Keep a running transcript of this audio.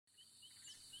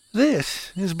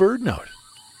This is BirdNote.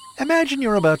 Imagine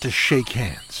you're about to shake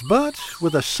hands, but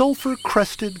with a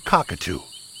sulfur-crested cockatoo.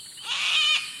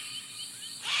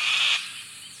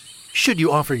 Should you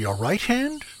offer your right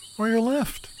hand or your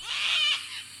left?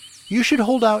 You should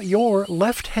hold out your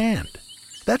left hand.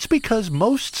 That's because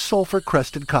most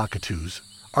sulfur-crested cockatoos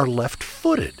are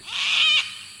left-footed.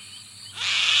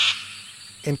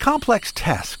 In complex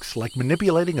tasks like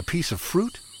manipulating a piece of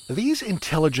fruit, these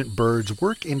intelligent birds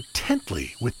work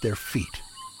intently with their feet.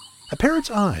 A parrot's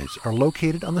eyes are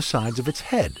located on the sides of its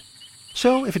head.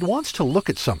 So if it wants to look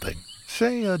at something,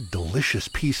 say a delicious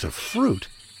piece of fruit,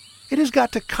 it has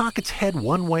got to cock its head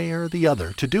one way or the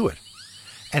other to do it.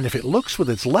 And if it looks with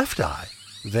its left eye,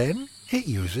 then it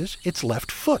uses its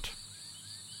left foot.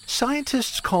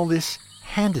 Scientists call this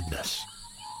handedness.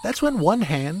 That's when one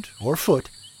hand, or foot,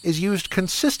 is used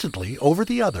consistently over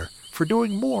the other for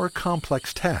doing more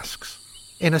complex tasks.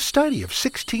 In a study of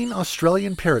 16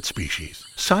 Australian parrot species,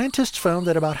 scientists found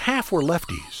that about half were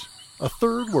lefties, a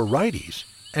third were righties,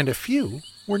 and a few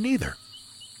were neither.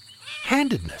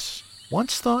 Handedness,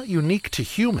 once thought unique to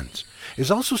humans, is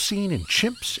also seen in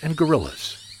chimps and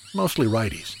gorillas, mostly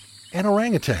righties, and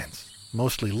orangutans,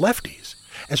 mostly lefties,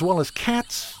 as well as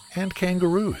cats and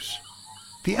kangaroos.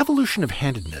 The evolution of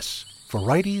handedness, for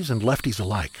righties and lefties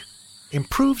alike,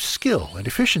 improves skill and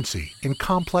efficiency in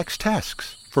complex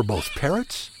tasks for both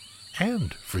parrots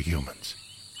and for humans.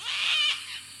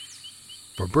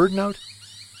 For BirdNote,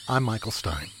 I'm Michael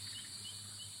Stein.